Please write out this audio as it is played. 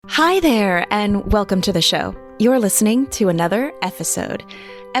Hi there, and welcome to the show. You're listening to another episode.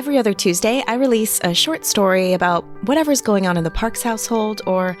 Every other Tuesday, I release a short story about whatever's going on in the Parks household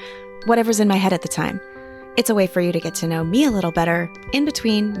or whatever's in my head at the time. It's a way for you to get to know me a little better in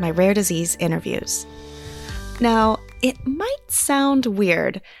between my rare disease interviews. Now, it might sound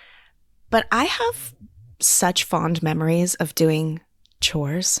weird, but I have such fond memories of doing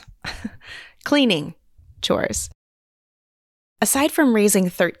chores. Cleaning chores. Aside from raising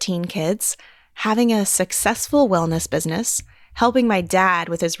 13 kids, having a successful wellness business, helping my dad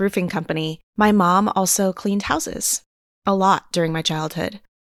with his roofing company, my mom also cleaned houses a lot during my childhood.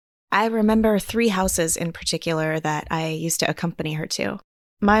 I remember 3 houses in particular that I used to accompany her to.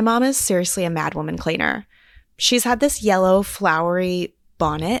 My mom is seriously a madwoman cleaner. She's had this yellow, flowery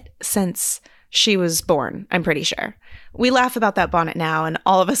bonnet since she was born, I'm pretty sure. We laugh about that bonnet now, and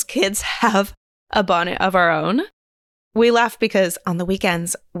all of us kids have a bonnet of our own. We laugh because on the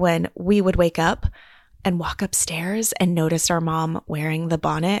weekends when we would wake up and walk upstairs and notice our mom wearing the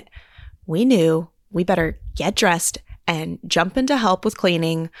bonnet, we knew we better get dressed and jump in to help with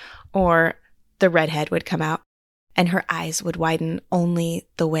cleaning, or the redhead would come out and her eyes would widen only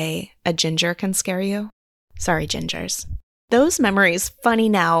the way a ginger can scare you. Sorry, gingers. Those memories, funny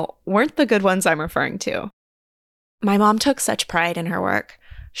now, weren't the good ones I'm referring to. My mom took such pride in her work.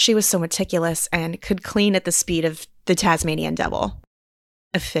 She was so meticulous and could clean at the speed of the Tasmanian devil.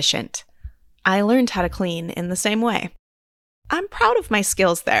 Efficient. I learned how to clean in the same way. I'm proud of my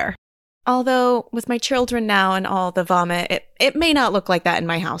skills there. Although, with my children now and all the vomit, it may not look like that in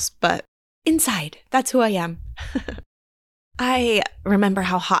my house, but inside, that's who I am. I remember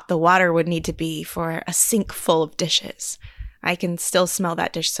how hot the water would need to be for a sink full of dishes. I can still smell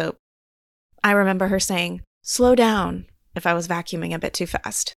that dish soap. I remember her saying, "Slow down," if I was vacuuming a bit too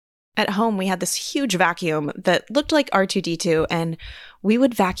fast. At home, we had this huge vacuum that looked like R2-D2, and we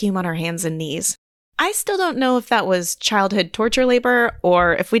would vacuum on our hands and knees. I still don't know if that was childhood torture labor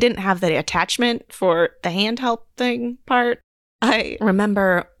or if we didn't have the attachment for the hand help thing part. I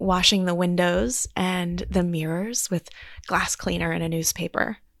remember washing the windows and the mirrors with glass cleaner and a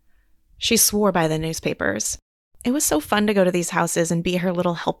newspaper. She swore by the newspapers. It was so fun to go to these houses and be her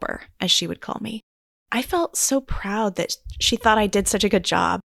little helper, as she would call me. I felt so proud that she thought I did such a good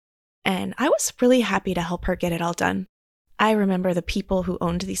job, and I was really happy to help her get it all done. I remember the people who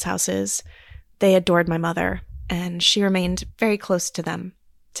owned these houses. They adored my mother, and she remained very close to them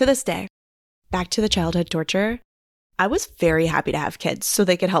to this day. Back to the childhood torture. I was very happy to have kids so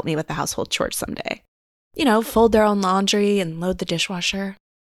they could help me with the household chores someday. You know, fold their own laundry and load the dishwasher.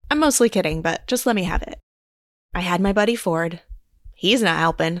 I'm mostly kidding, but just let me have it. I had my buddy Ford. He's not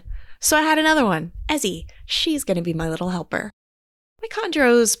helping. So I had another one, Ezzy. She's going to be my little helper. My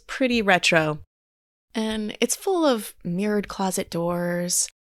Chondro's pretty retro, and it's full of mirrored closet doors.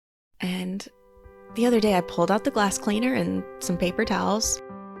 And the other day I pulled out the glass cleaner and some paper towels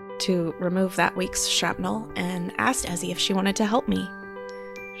to remove that week's shrapnel and asked Ezzy if she wanted to help me.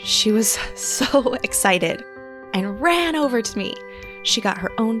 She was so excited and ran over to me. She got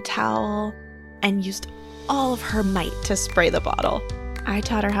her own towel and used all of her might to spray the bottle. I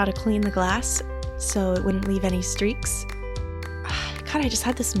taught her how to clean the glass so it wouldn't leave any streaks. God, I just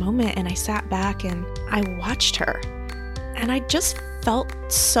had this moment and I sat back and I watched her. And I just felt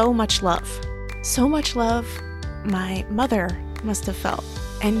so much love. So much love my mother must have felt.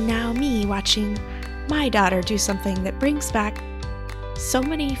 And now me watching my daughter do something that brings back so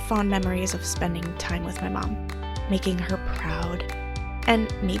many fond memories of spending time with my mom, making her proud,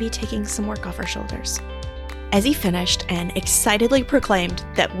 and maybe taking some work off her shoulders. Ezzy finished and excitedly proclaimed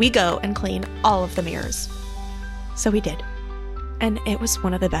that we go and clean all of the mirrors. So we did. And it was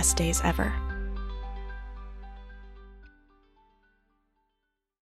one of the best days ever.